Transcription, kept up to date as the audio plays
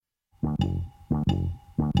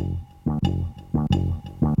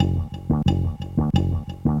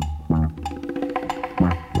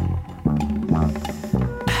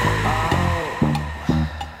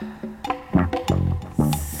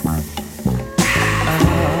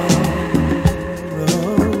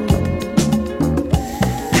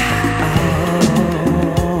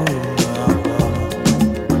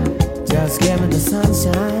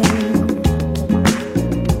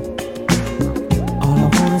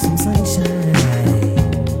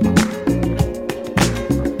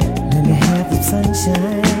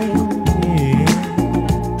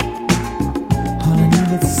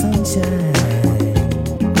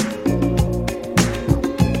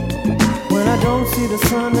the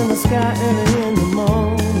sun in the sky early in the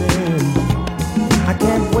morning. I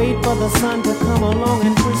can't wait for the sun to come along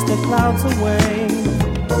and push the clouds away.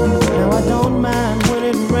 Now I don't mind when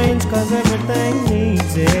it rains cause everything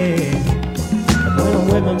needs it. But when I'm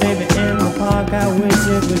with my baby in the park I wish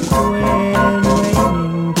it would quit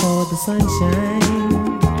waiting for the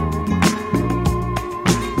sunshine.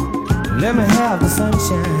 Let me have the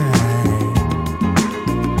sunshine.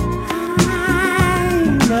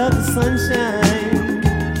 I love the sunshine.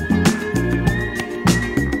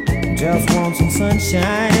 Just want some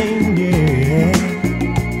sunshine, yeah.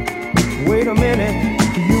 Wait a minute,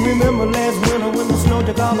 do you remember last winter when the snow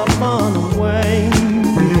took all the fun away?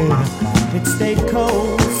 Yeah. It stayed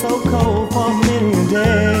cold, so cold for many a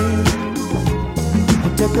day.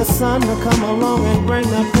 It took the sun to come along and bring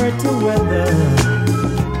the pretty weather.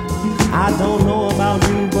 I don't know about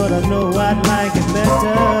you, but I know I'd like it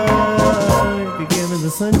better if you give me the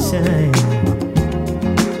sunshine.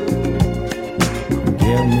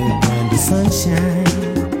 Give me the sunshine.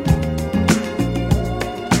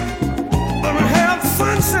 Let me have the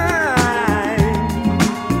sunshine.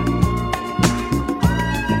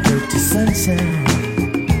 Pretty sunshine.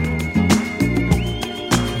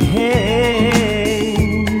 Hey.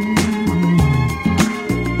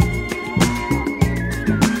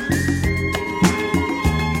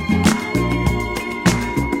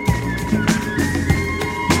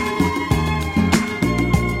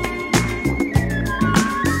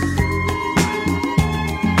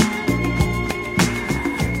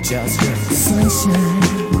 Just give the sunshine.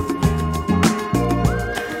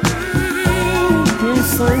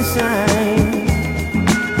 Sunshine.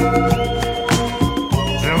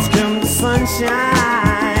 Just give me the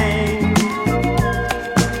sunshine.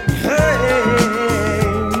 Hey.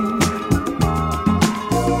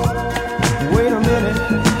 Wait a minute.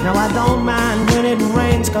 Now I don't mind when it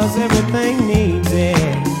rains cause everything needs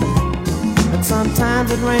it. But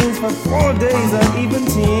sometimes it rains for 4 days or even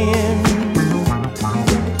 10.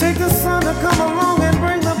 Take the sun to come along and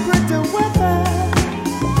bring the pretty weather.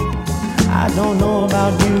 I don't know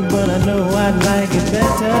about you, but I know I'd like it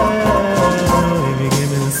better if you give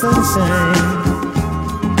me the sunshine.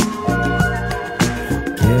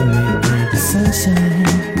 Give me the sunshine.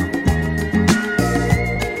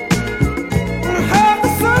 Have the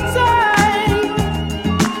sunshine.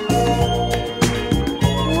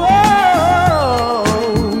 Whoa.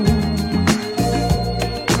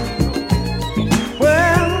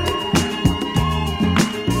 Well,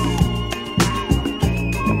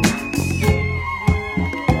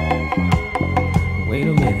 wait a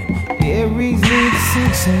minute. Aries need the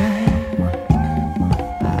sunshine.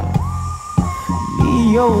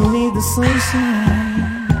 Leo need the sunshine.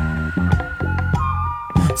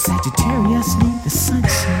 Sagittarius need the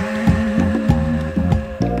sunshine.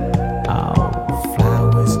 All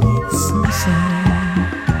flowers need the sunshine.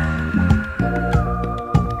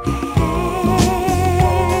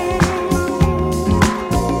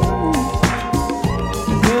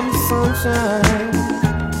 Give me sunshine.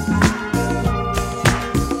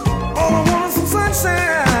 All I want is some sunshine.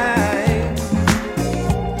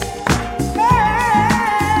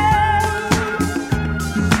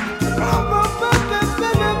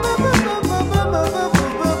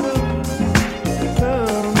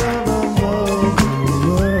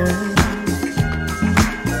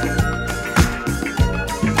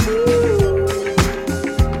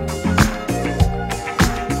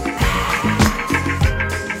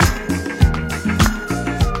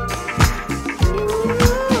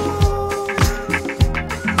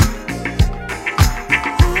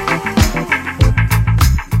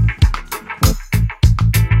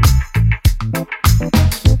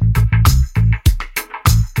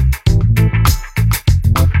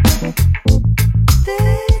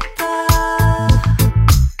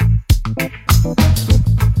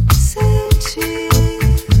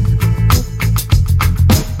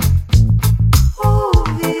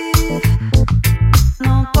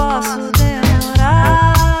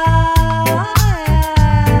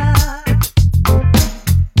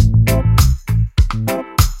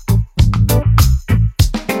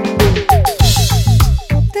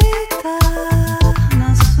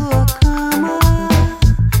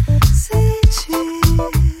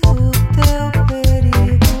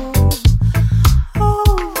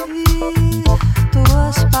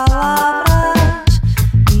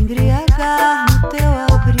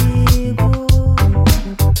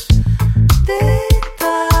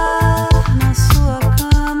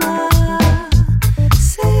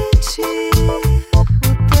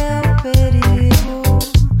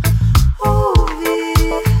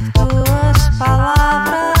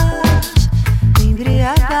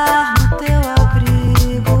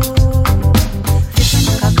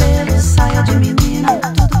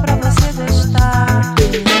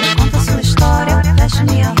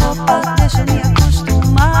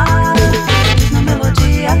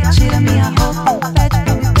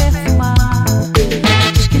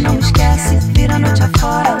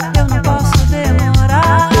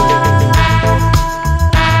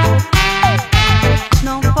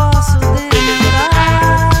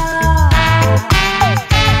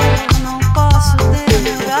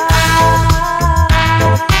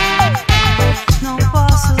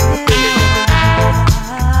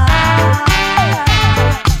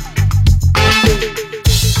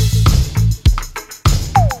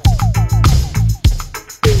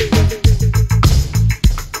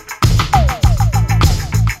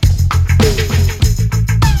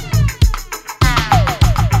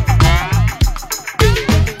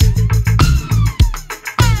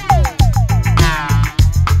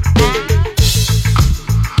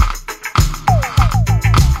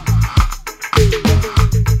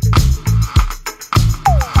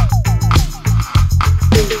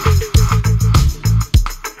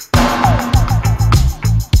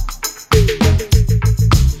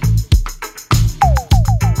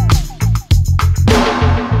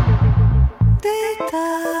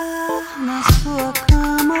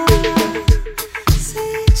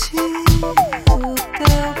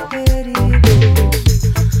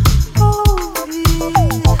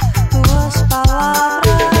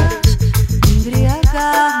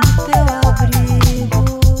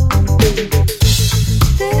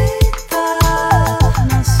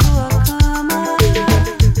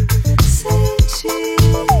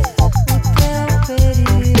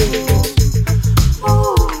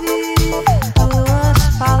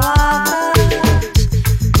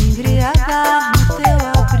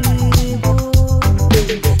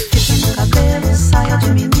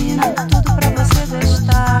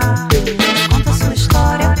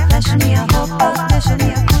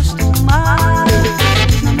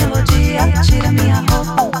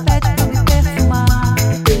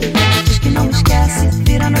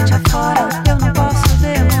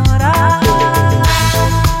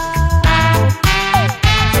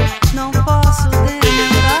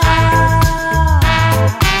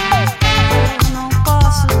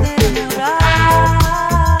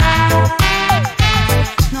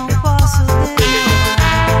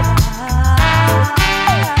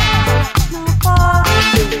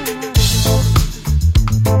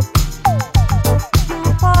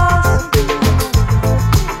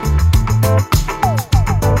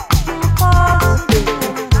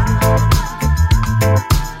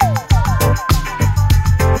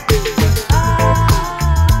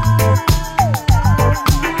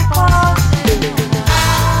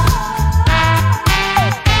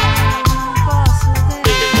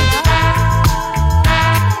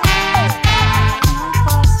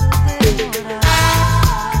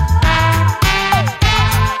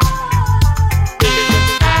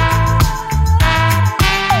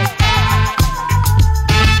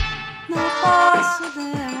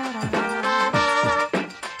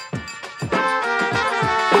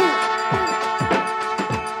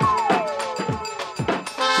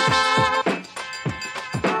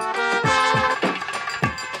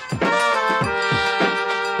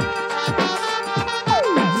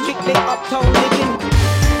 they uptown living.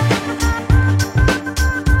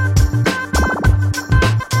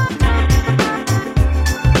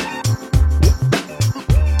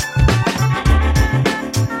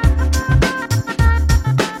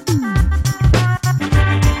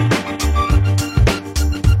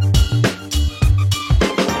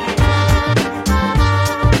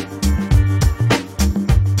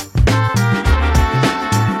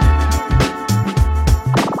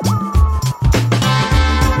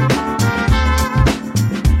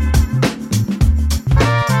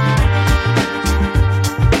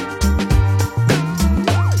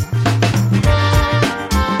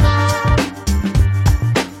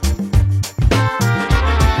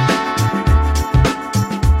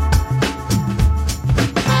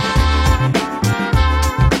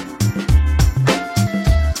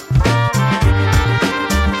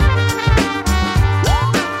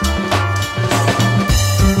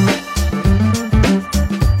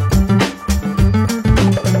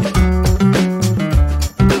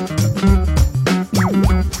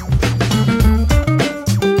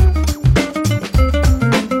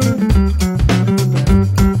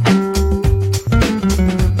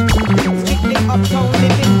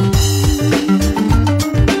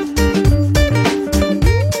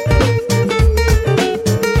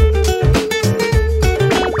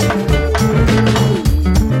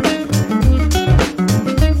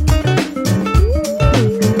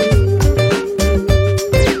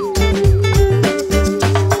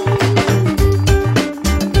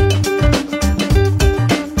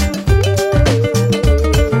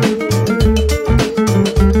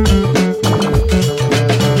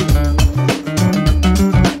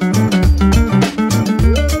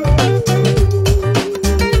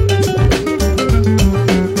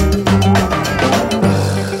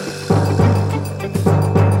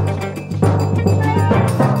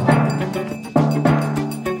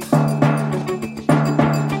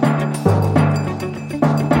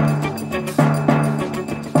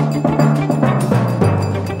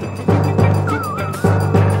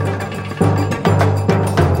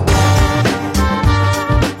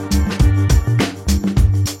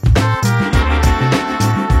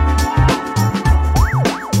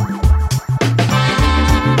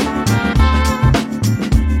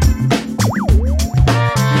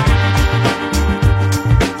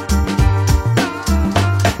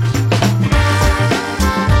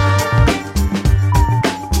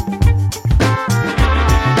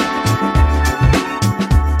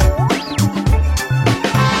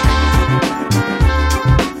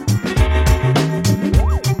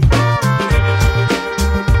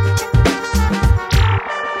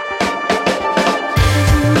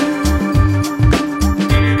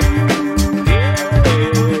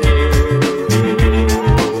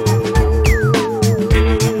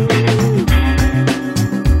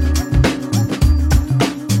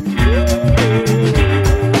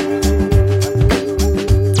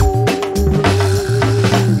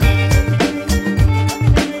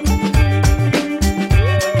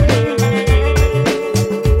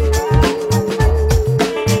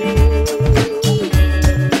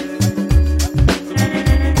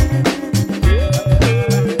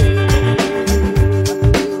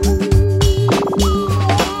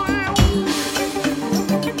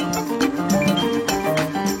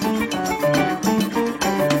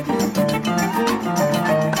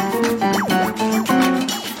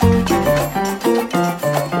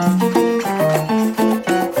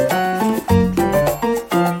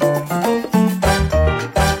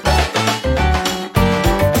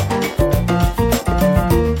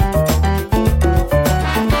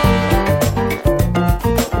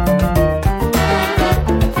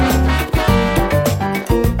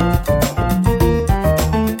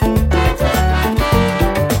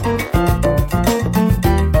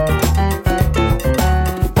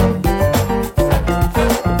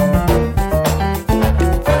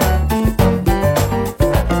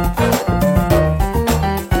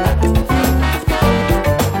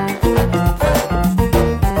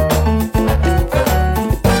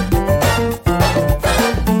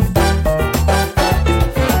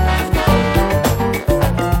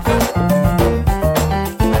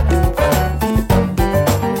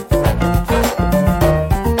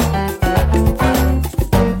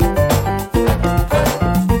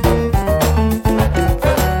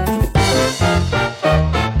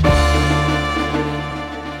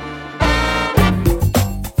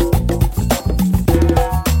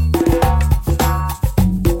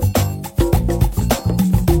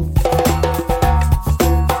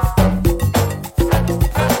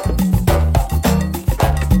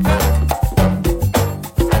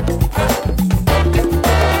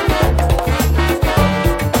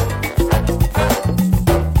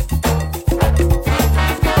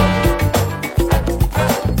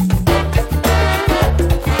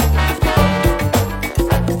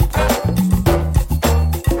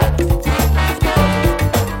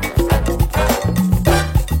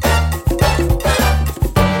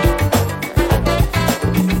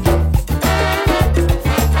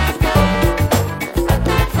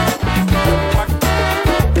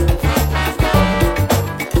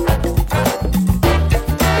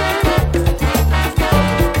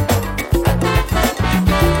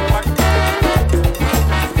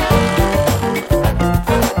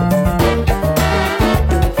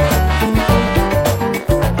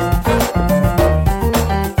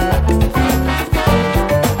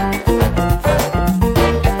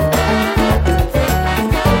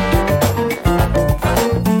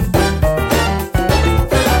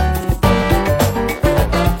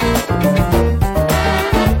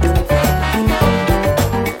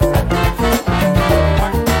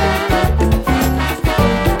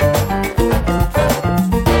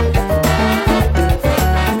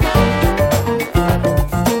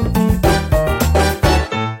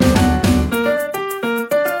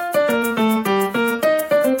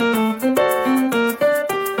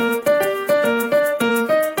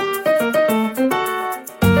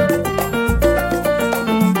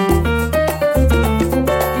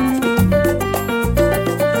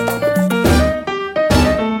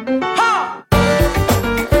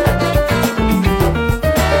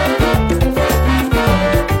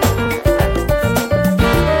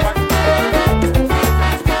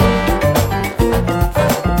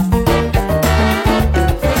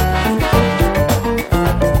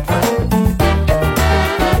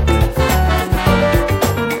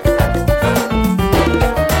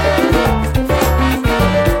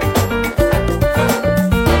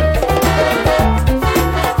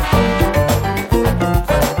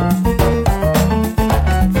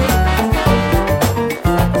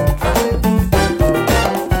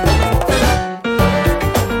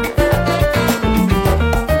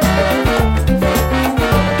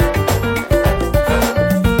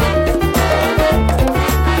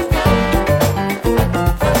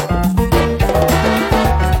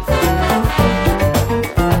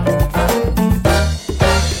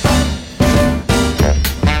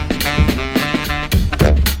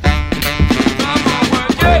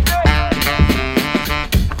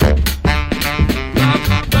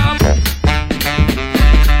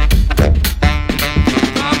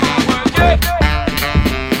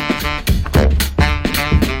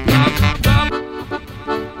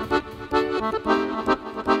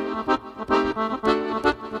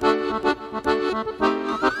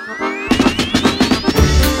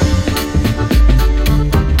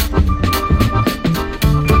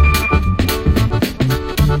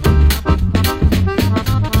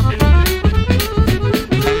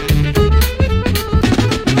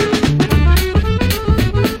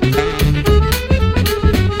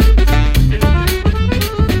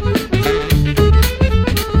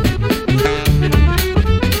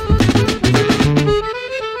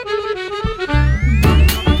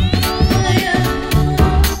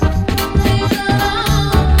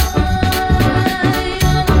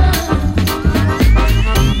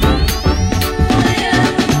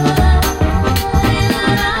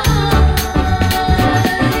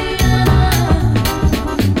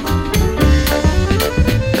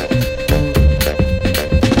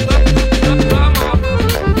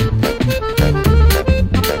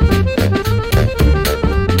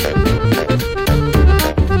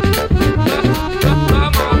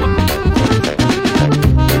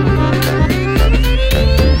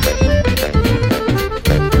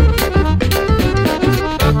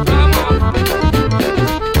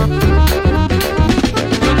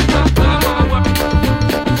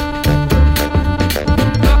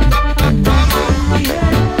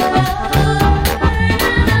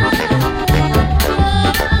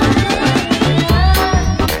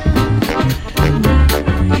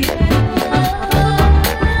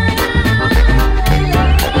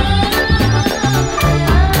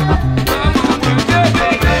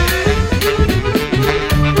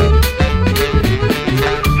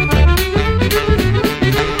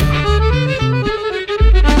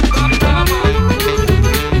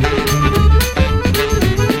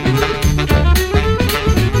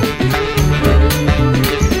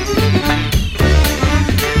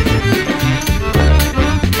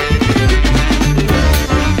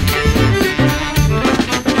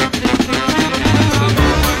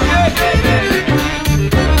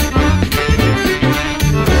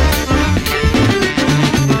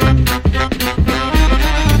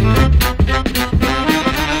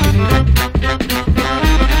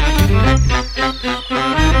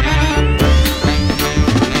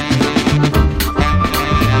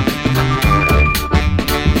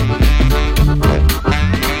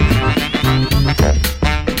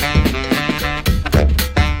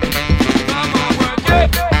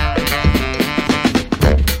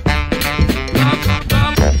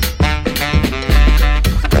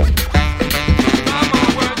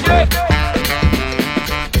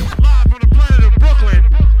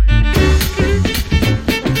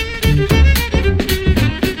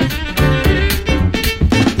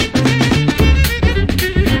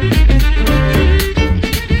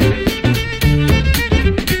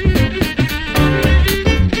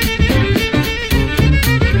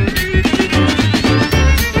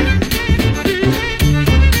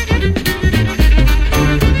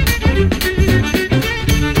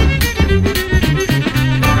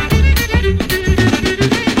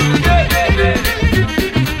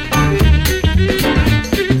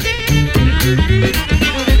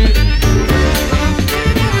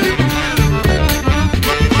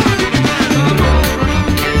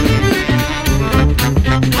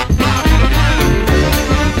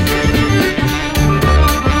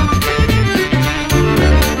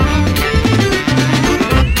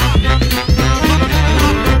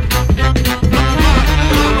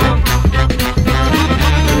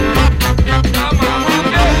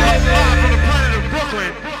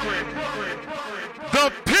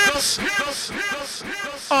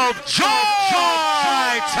 of Joytime.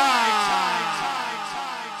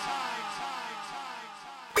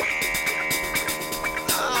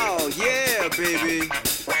 Oh, yeah, baby.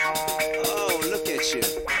 Oh, look at you.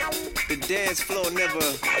 The dance floor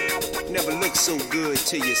never looked so good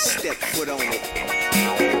till you step foot on it.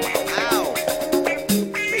 Ow.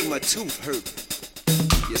 Make my tooth hurt.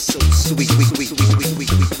 You're so sweet, sweet, sweet, sweet, sweet, sweet,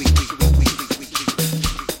 sweet, sweet, sweet.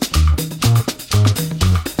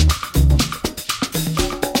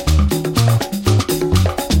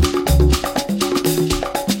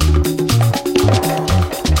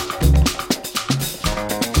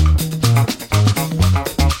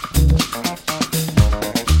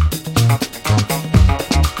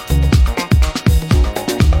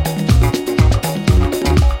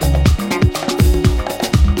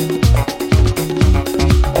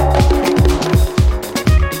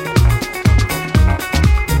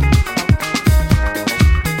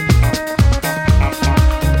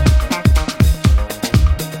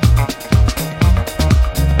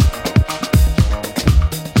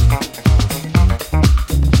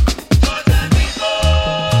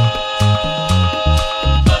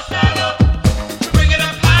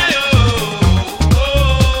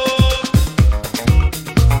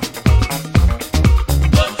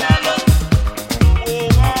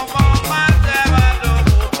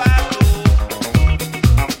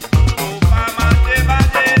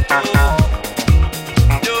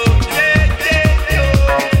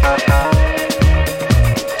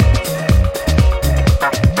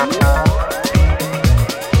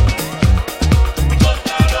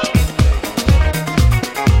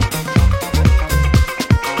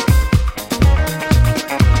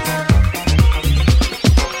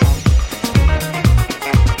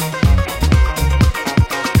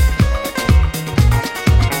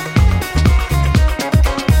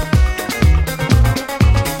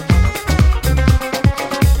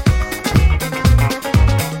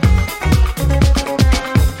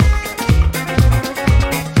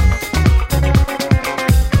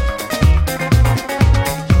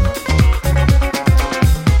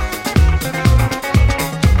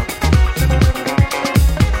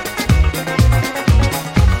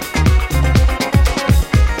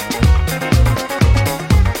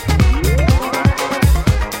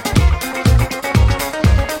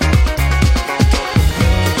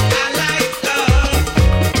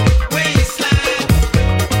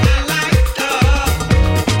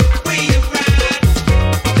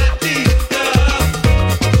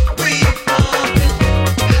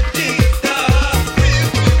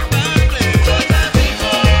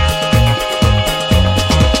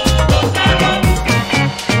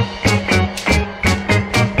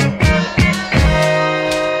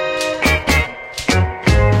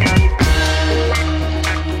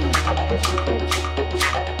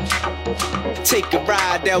 Take a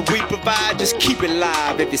ride that we provide, just keep it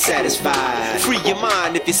live if you're satisfied. Free your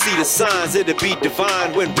mind if you see the signs, it'll be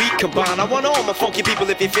divine when we combine. I want all my funky people,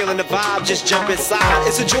 if you're feeling the vibe, just jump inside.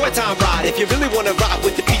 It's a Joytime ride. If you really want to ride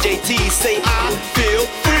with the PJT, say I feel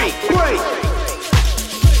free. Great.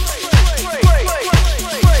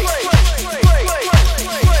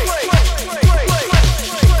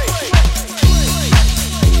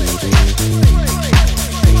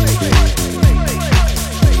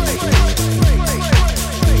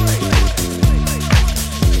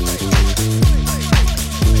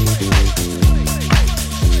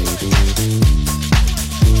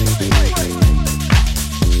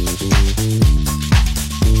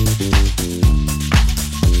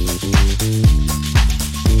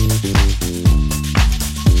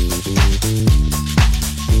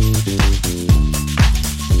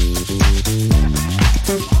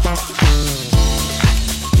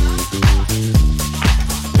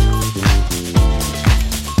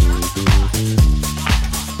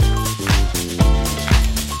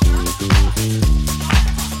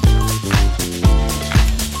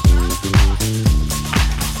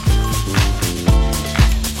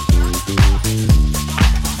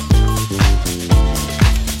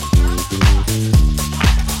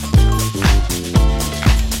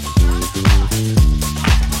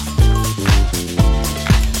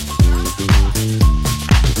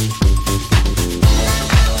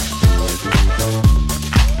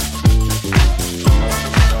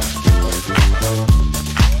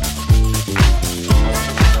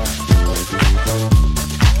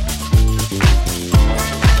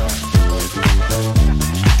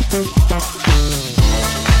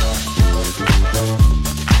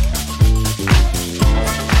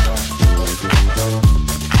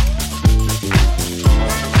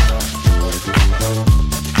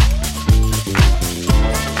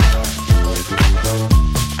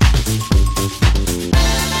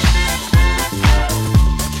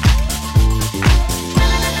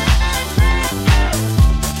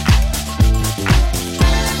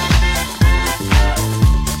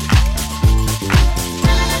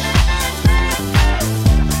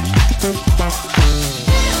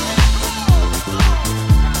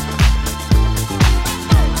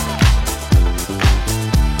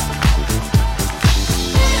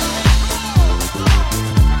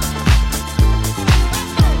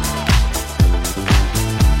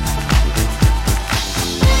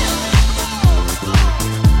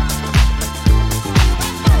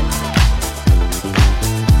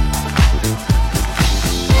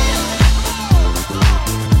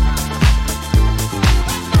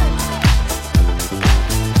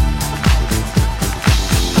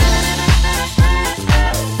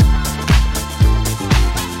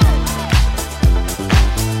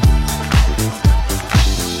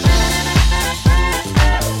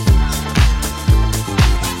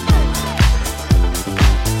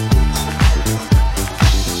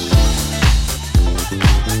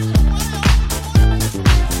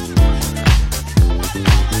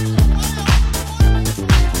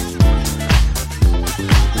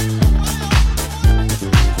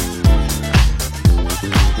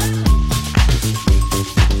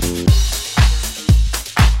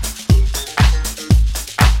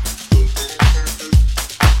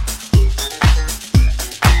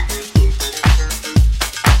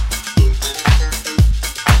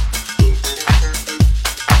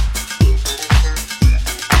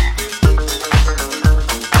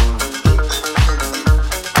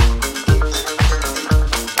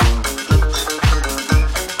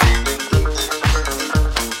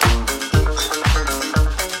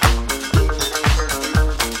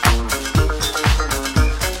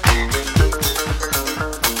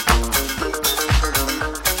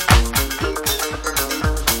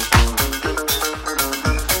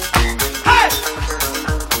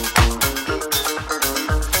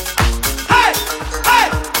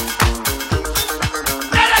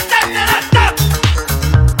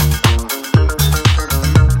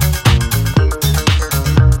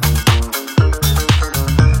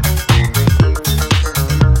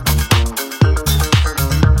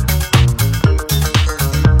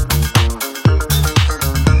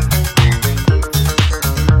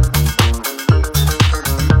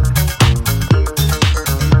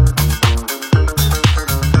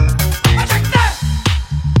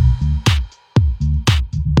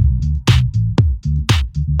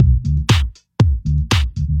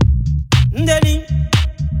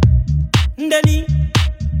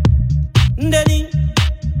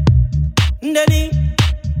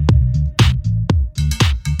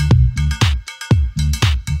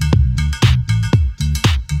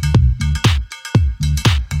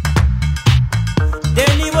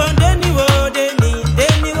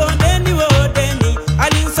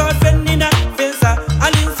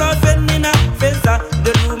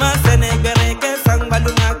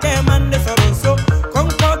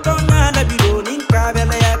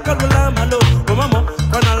 kalula malo mamo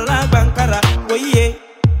kona la bankara oye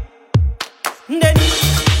ndeni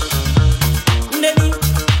ndeni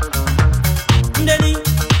ndeni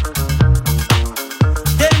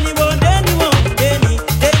deni wo deni wo deni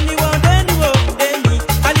deni wo deni wo deni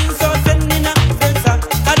alin so senina sensa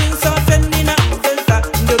alin so senina sensa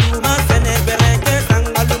nduruma sene bereke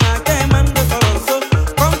sangaluma ke mando soronso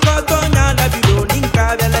konko to nyala bilo ninka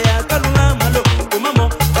bela ya kalula malo mamo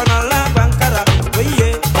kona la bankara oye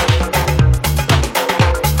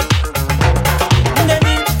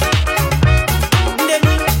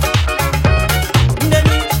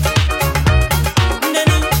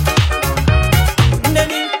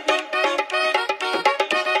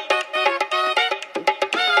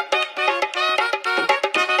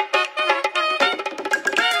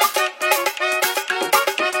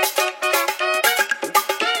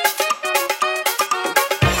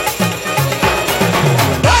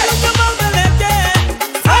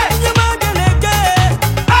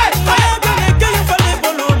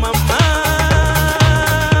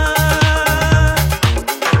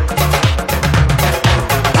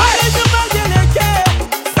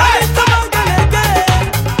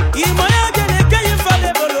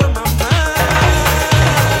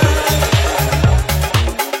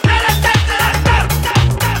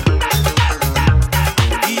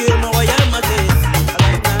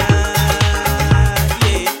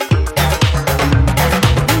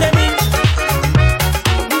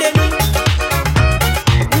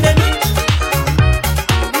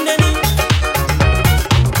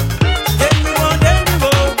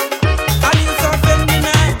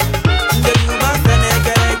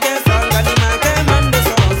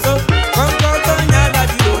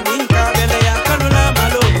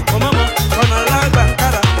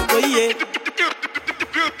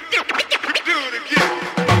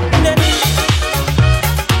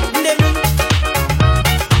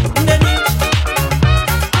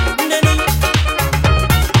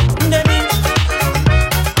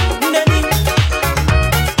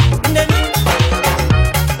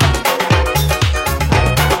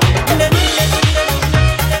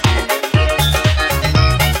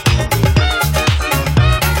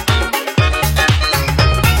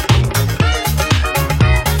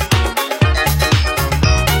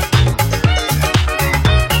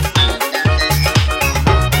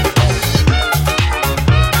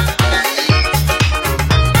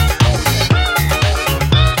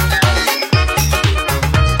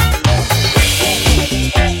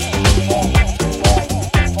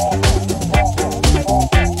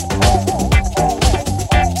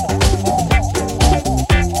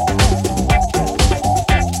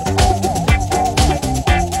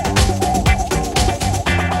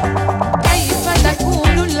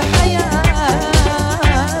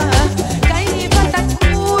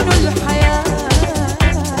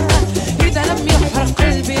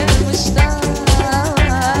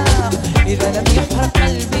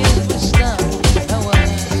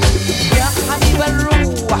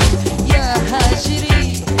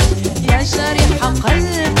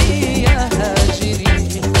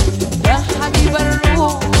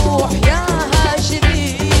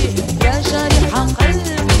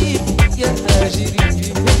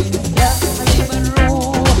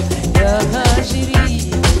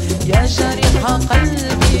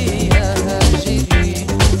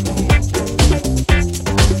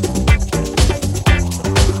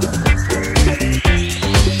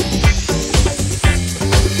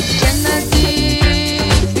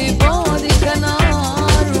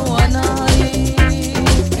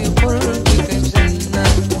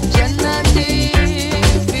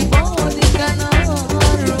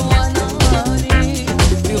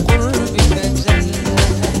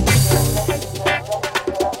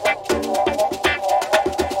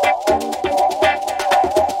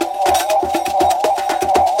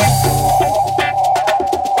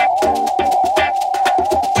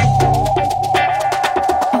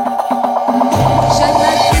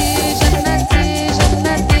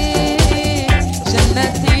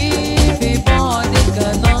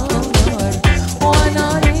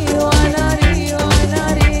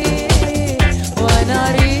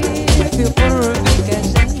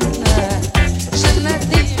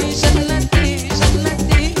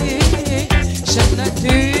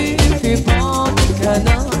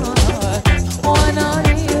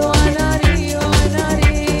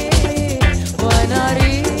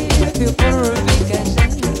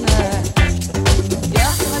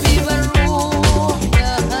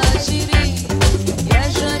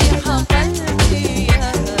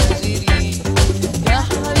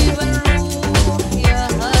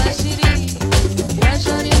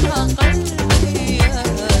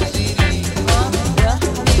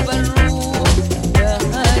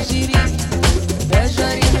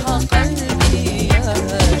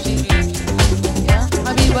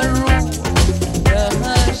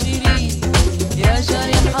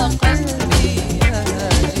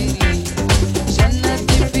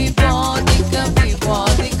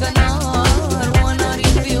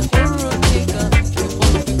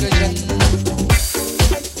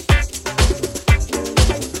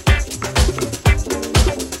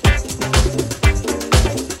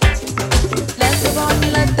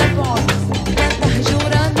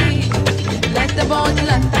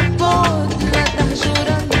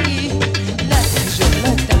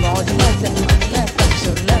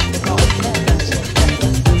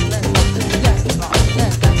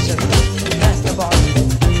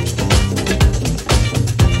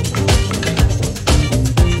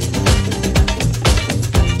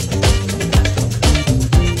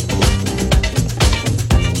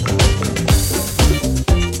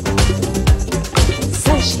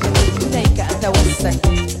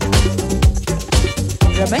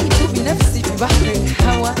رميت بنفسي في بحر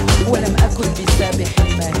الهوى ولم أكن بسابح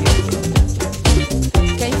ماهر.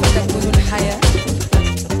 كيف تكون الحياة؟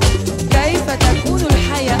 كيف تكون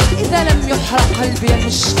الحياة إذا لم يحرق قلبي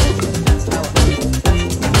المشتاق هوى؟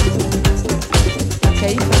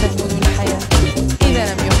 كيف تكون الحياة إذا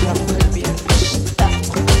لم يحرق قلبي المشتاق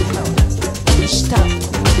هوى؟ مشتاق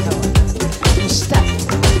هوى، مشتاق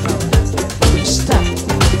هوى، مشتاق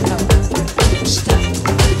هوى، مشتاق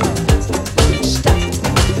هوى، مشتاق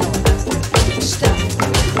هوى، مشتاق هوى،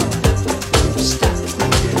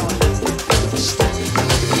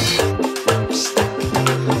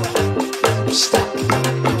 مشتاق هوى، مشتاق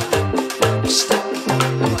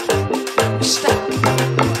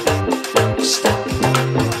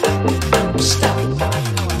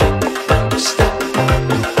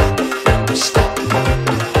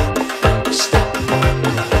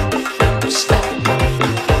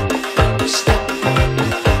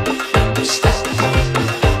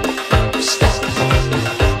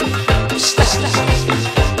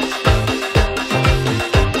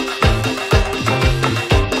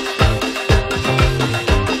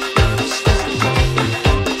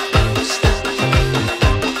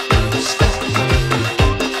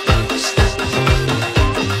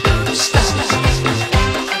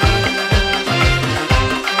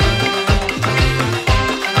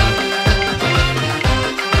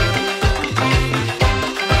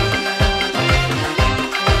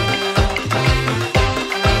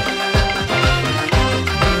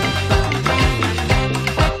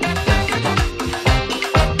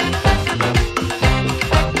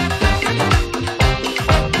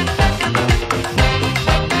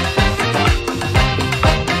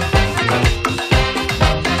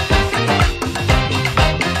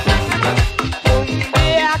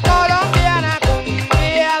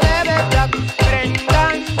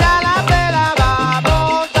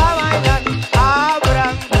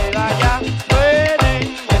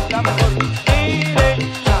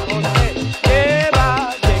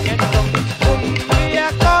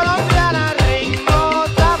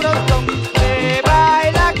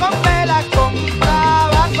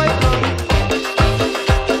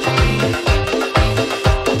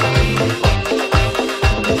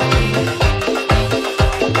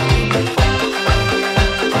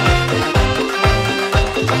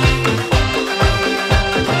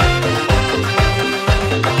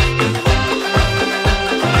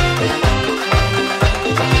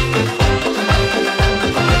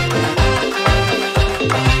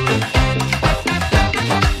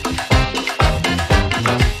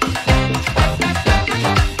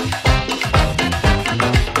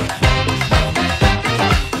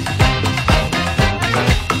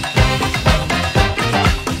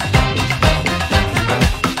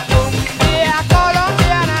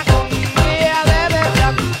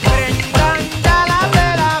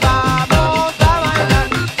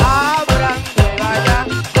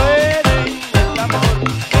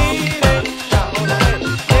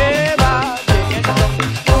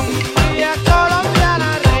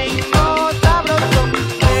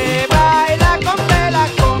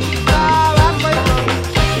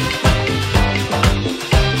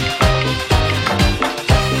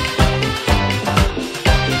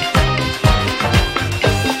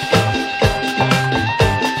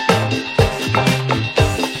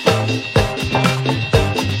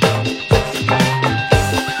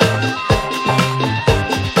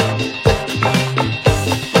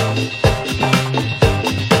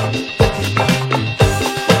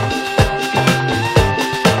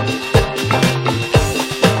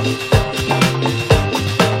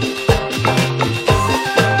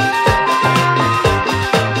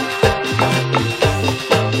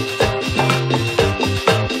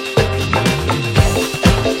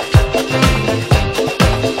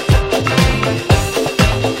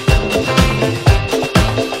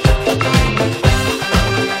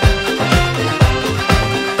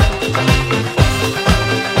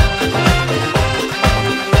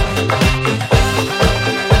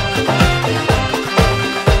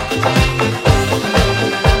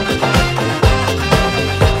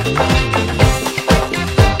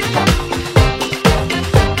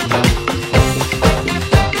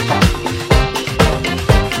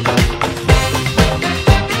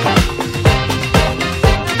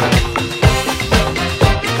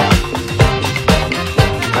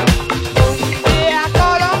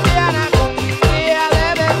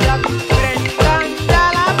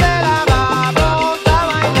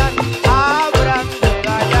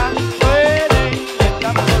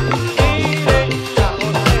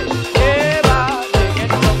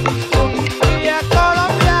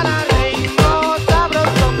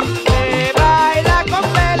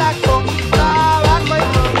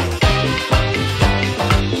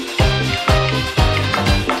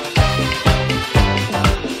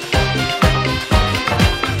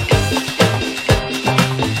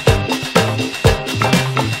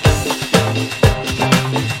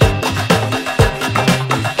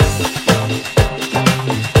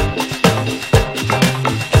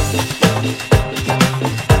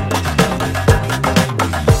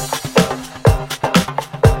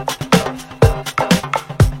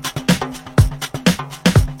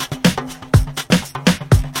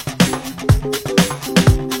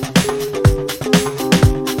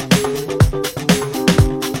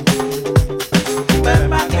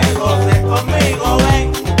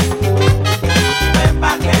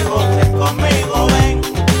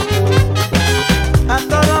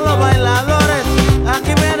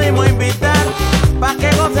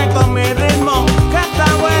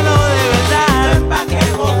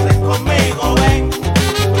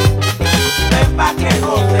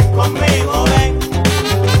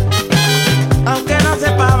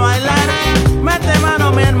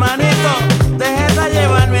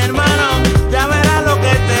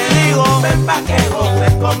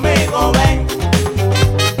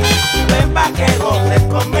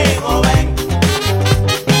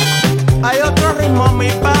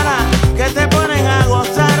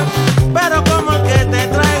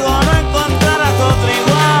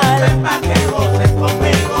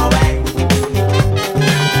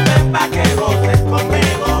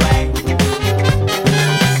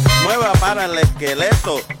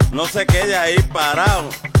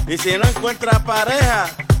Y si no encuentras pareja,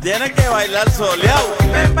 tienes que bailar soleado.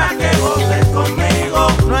 Ven pa' que goces conmigo.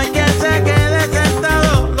 No hay quien se quede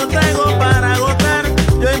sentado, lo traigo para gozar.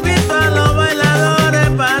 Yo invito a los bailadores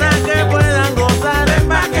para que puedan gozar. Ven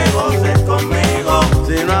pa' que goces conmigo.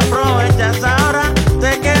 Si no aprovechas ahora,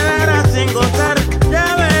 te quedarás sin gozar.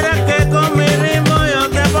 Ya verás que con mi ritmo yo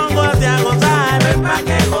te pongo a ti a gozar. Ven pa'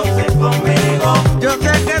 que goces conmigo. Yo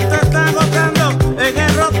sé que tú estás gozando, en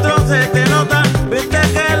el rostro se te nota. Viste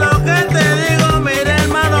que lo que te digo, mira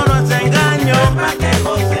hermano, no es engaño. Ven pa' que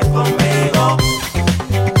goces conmigo.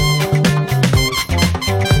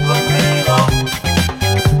 Conmigo.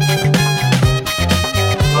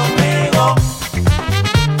 Conmigo.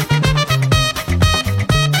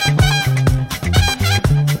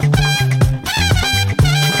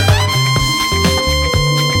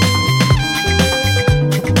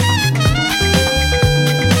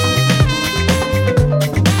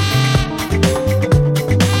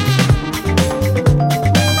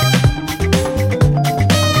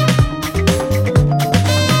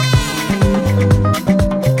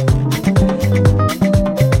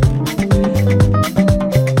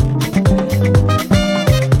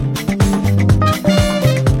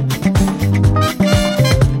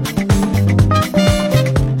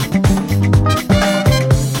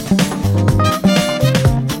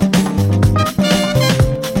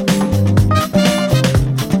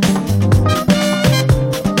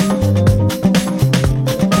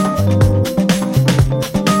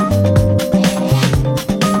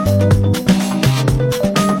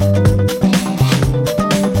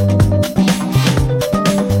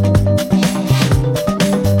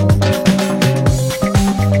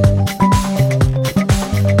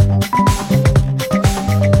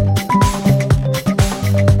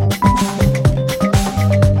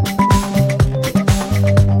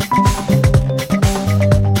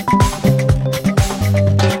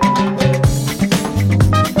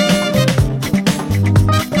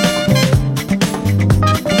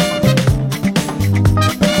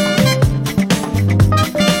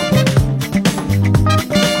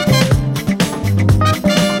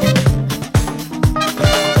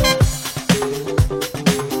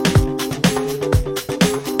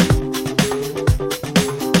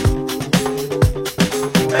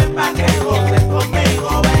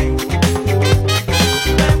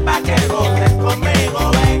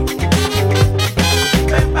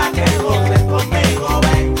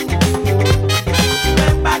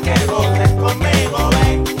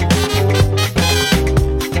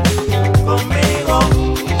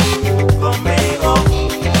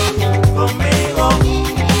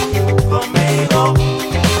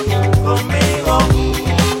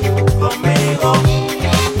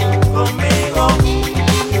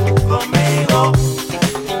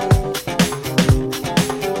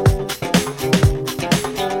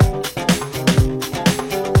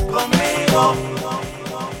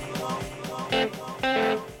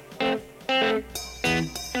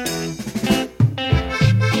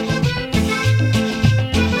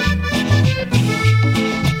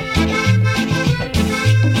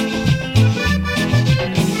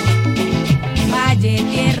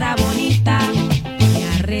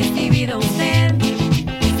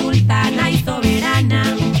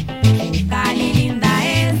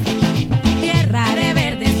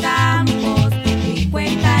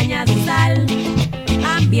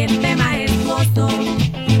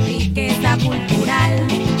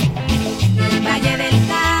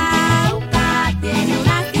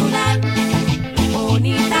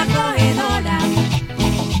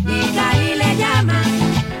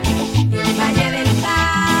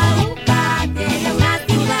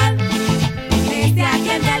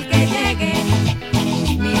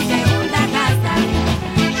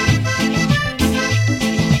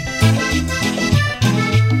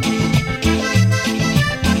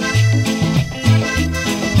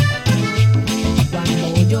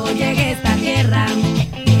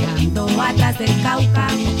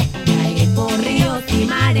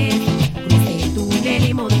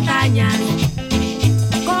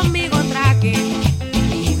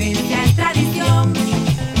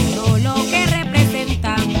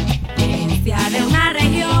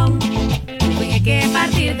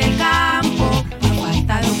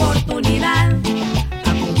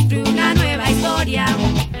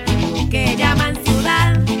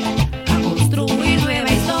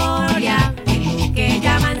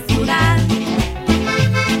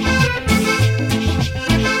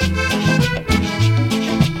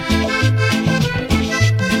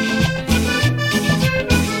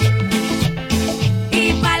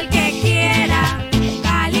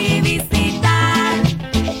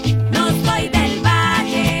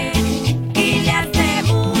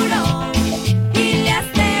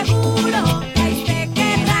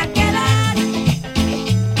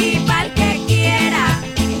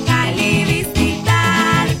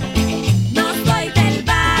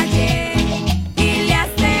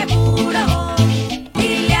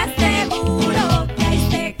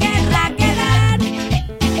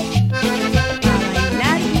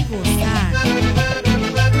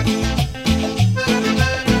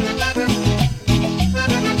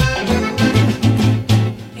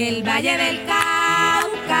 El Valle del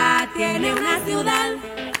Cauca tiene una ciudad,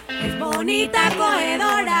 es bonita,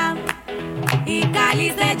 acogedora y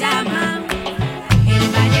Cali se llama. El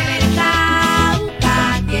Valle del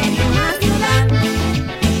Cauca tiene una ciudad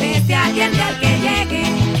que se atiende al que llegue,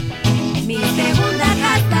 mi segunda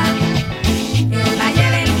casa. El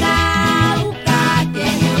Valle del Cauca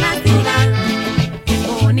tiene una ciudad, es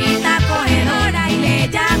bonita, acogedora y le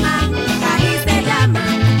llaman, Cali se llama.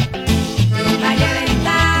 El Valle del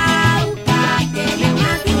Cauca tiene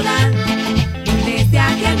una ciudad donde se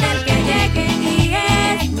atiende el que llegue y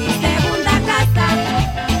es mi segunda casa.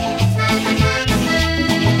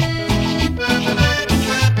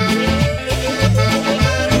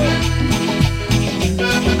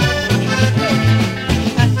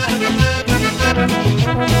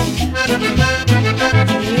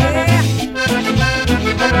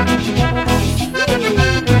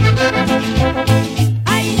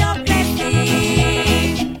 Ay, yo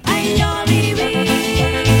crecí, ay, yo viví,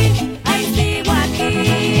 ay, sigo aquí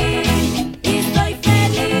y soy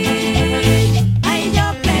feliz. Ay, yo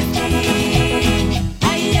crecí,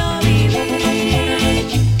 ay, yo viví,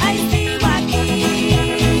 ay, sigo aquí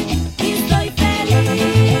y soy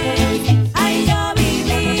feliz. Ay, yo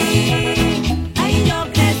viví, ay, yo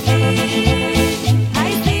crecí,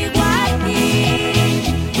 ay, sigo aquí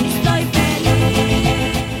y soy feliz.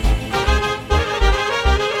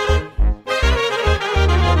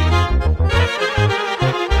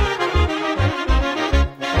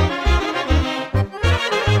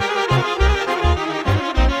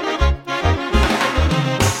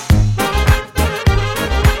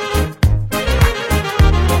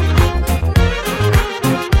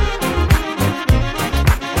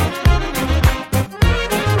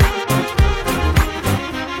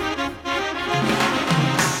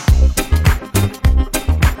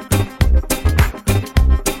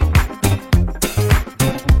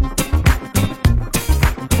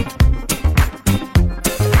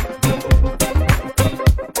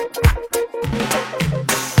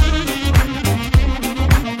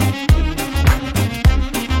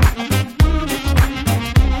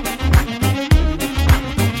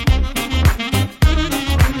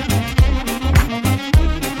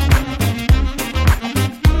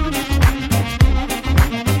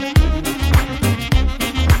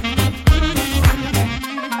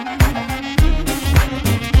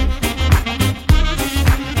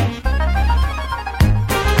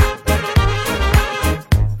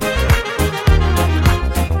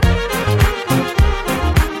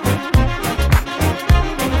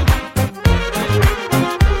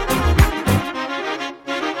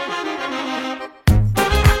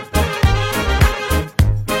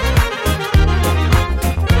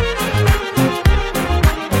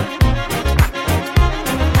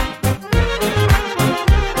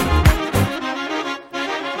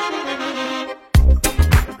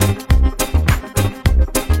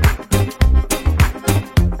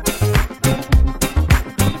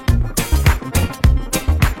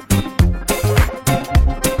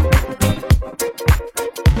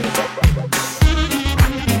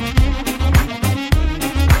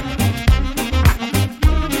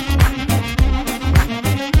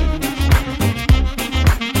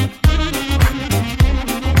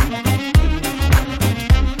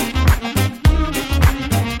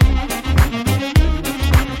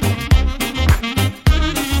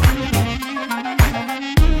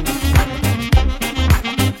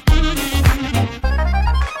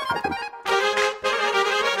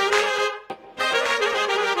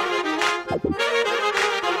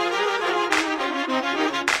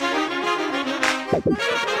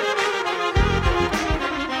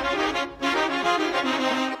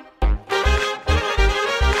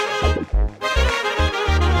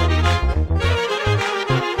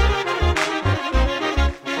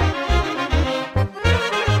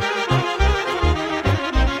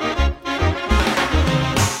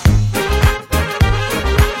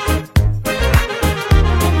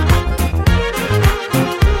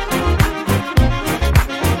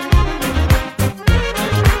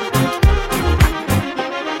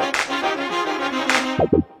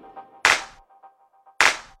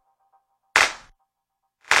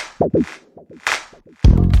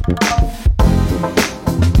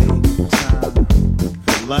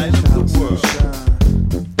 Light of the world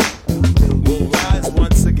will rise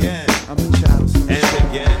once again and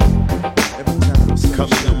again,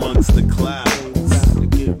 coming amongst the clouds.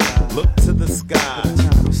 Look to the sky,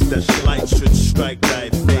 that the light should strike thy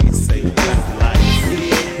face. Say light.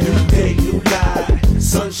 New day, new light,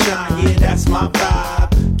 sunshine, yeah, that's my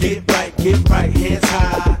vibe. Get right, hands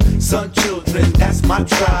high. Sun children, that's my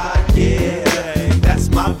tribe, yeah. That's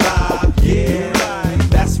my vibe, yeah.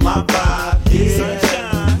 That's my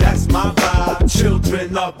yeah, that's my vibe.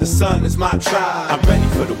 Children of the sun is my tribe. I'm ready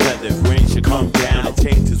for the weather, if rain should come down. It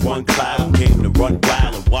changes one cloud, came to run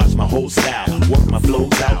wild and watch my whole style. Work my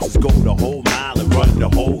flows out, just go the whole mile and run the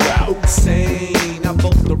whole route. Insane, I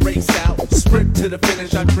vote the race out. Sprint to the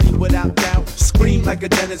finish, I dream without doubt. Scream like a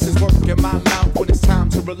dentist is working my mouth when it's time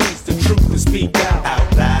to release the truth and speak out.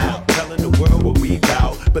 Out loud, telling the world what we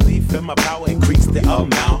bout. Belief in my power, increase the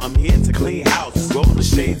amount. I'm here to clean house, roll the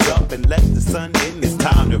shades up and let the sun in. It's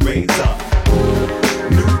time to raise up.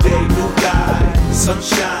 New day, new life,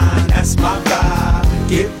 sunshine, that's my vibe.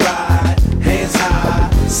 Get right, hands high,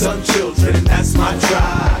 sun children, that's my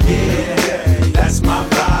tribe. Yeah, that's my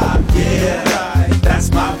vibe. Yeah,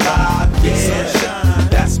 that's my vibe. Yeah,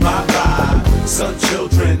 that's my vibe. Sun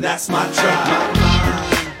children, that's my tribe.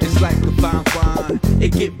 It's like a fine wine.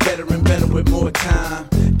 It get better and better with more time.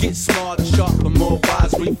 Get smarter, sharper, more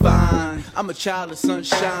wise, refined. I'm a child of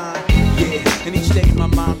sunshine, yeah. And each day my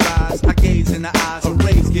mind rise. I gaze in the eyes, her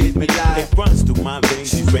rays give me life. It runs through my veins,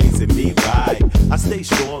 she's raising me right. I stay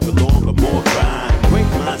stronger, longer, more grind. Great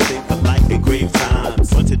minds think alike in grave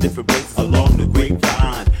times. Bunch of different places along the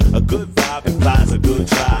grapevine. A good vibe implies a good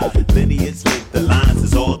try. Lineage link, the lines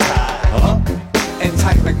is all tied. Up and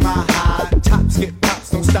tight like my high. Tops get pops,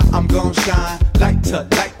 don't stop, I'm gon' shine. Light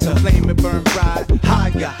to flame it burn bright.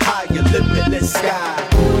 Higher, higher, limitless sky.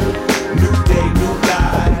 New day, new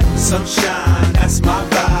life, sunshine, that's my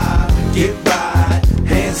vibe. Get right,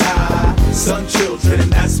 hands high, sun children,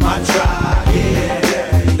 that's my tribe.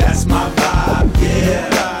 Yeah, that's my vibe. Yeah,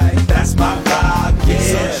 that's my vibe.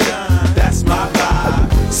 Yeah, that's my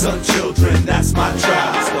vibe. Sun children, that's my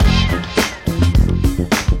tribe.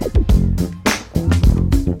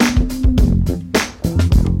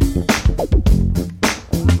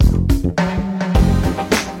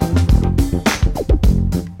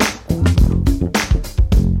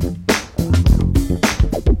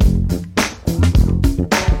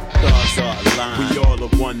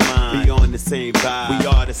 Same vibe. We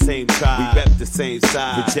are the same tribe. We rep the same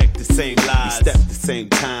side. Reject the same lies. We step the same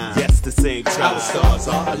time. Yes, the same tribe. Our stars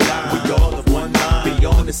are aligned. We all of one mind. Be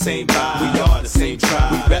on the same vibe. We are the same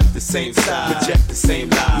tribe. We rep the same side. Reject the same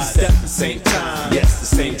lies. We step the same time. Yes, the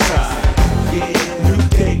same tribe. Yeah, new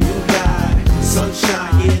day, new life.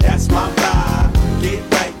 Sunshine, yeah, that's my vibe.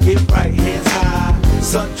 Get right, hands high.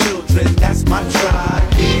 Sun children, that's my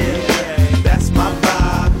tribe. Yeah, that's my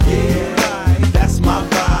vibe. Yeah, that's my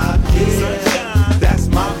vibe. That's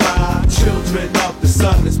my vibe. Children of the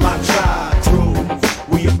sun is my tribe. Prove,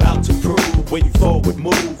 we about to prove. When you forward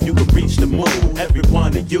move, you can reach the moon. Every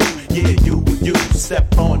one of you, yeah, you and you.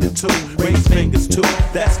 Step on it too, raise fingers too.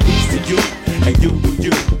 That's peace to you, and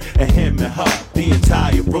you, and him and her. The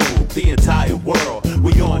entire room, the entire world.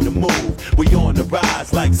 We on the move, we on the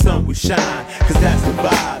rise. Like sun we shine, cause that's the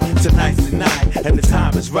vibe. Tonight's the night, and the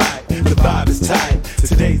time is right. The vibe is tight,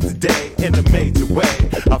 today's the day. In a major way,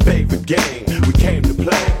 our favorite game. We came to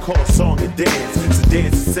play, call song and dance. So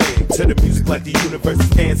dance and sing, to the music like the universe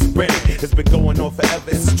is answering. It's been going on forever,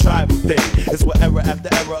 it's a tribal thing. It's what era after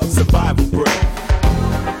era of survival bring.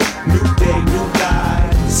 New day, new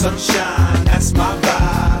life, sunshine, that's my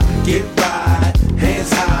vibe. Get right,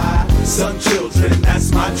 hands high, sun children,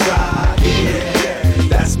 that's my tribe. Yeah,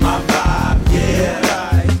 that's my vibe. Yeah,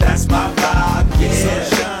 that's my vibe.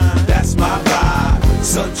 Yeah, that's my vibe.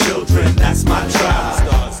 Sun children, that's my tribe.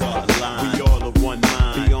 Stars are aligned. We all of one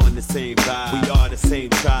mind. We on the same vibe. We are the same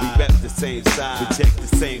tribe. We rep the same side. Reject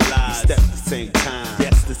the same lies. We step the same time.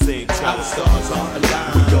 Yes, the same tribe. Our stars are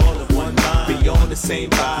aligned. We all of one mind. We on the same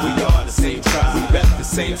vibe. We are the same tribe. We rep the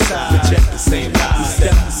same side. Reject the same lies. We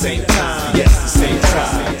step the same time.